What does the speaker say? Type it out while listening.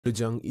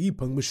Zhejiang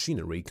Yipeng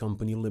Machinery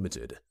Company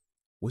Ltd.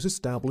 was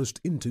established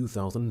in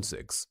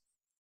 2006,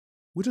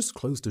 which is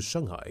close to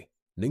Shanghai,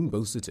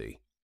 Ningbo City.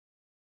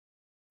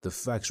 The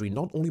factory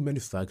not only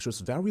manufactures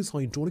various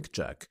hydraulic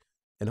jack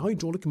and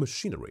hydraulic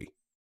machinery,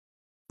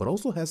 but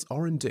also has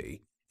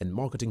R&D and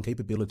marketing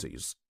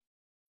capabilities.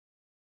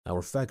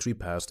 Our factory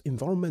passed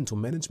Environmental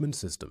Management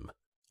System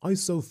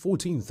ISO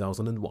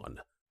 14001,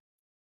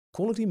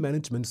 Quality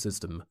Management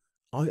System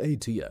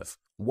IATF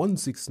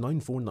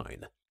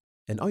 16949,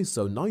 and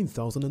ISO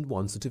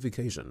 9001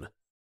 certification,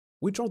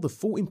 which are the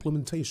full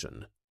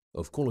implementation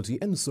of Quality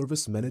and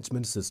Service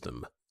Management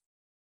System.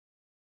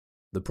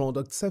 The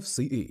products have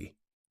CE,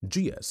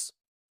 GS,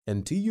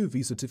 and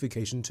TUV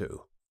certification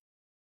too.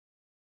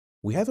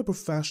 We have a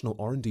professional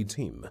R&D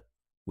team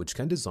which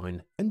can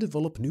design and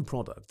develop new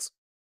products.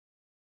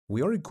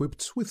 We are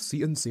equipped with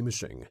CNC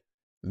machine,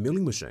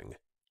 milling machine,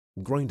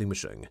 grinding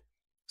machine,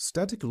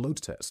 static load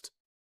test,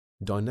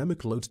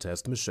 dynamic load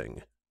test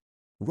machine,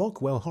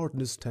 Rockwell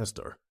hardness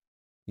tester,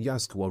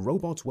 Yaskawa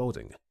robot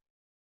welding,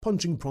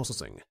 punching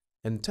processing,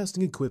 and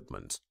testing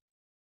equipment,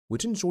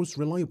 which ensures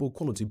reliable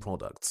quality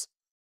products.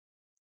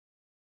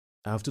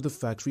 After the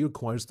factory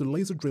acquires the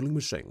laser drilling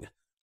machine,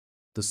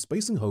 the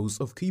spacing hose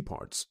of key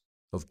parts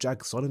of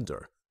jack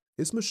cylinder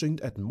is machined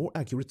at more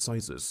accurate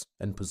sizes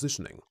and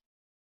positioning.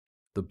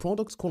 The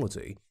product's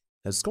quality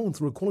has gone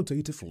through a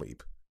qualitative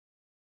leap.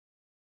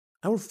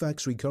 Our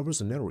factory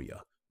covers an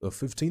area of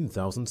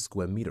 15,000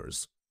 square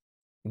meters,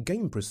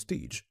 gain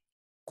prestige,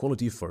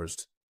 quality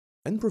first,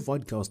 and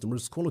provide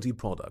customers quality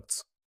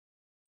products.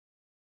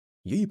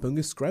 Yipeng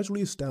is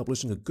gradually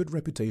establishing a good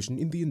reputation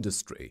in the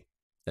industry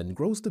and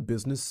grows the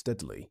business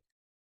steadily.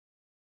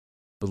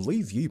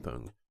 Believe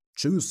Yipeng,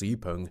 choose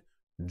Yipeng,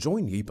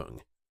 join Yipeng,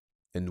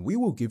 and we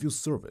will give you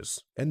service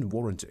and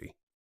warranty.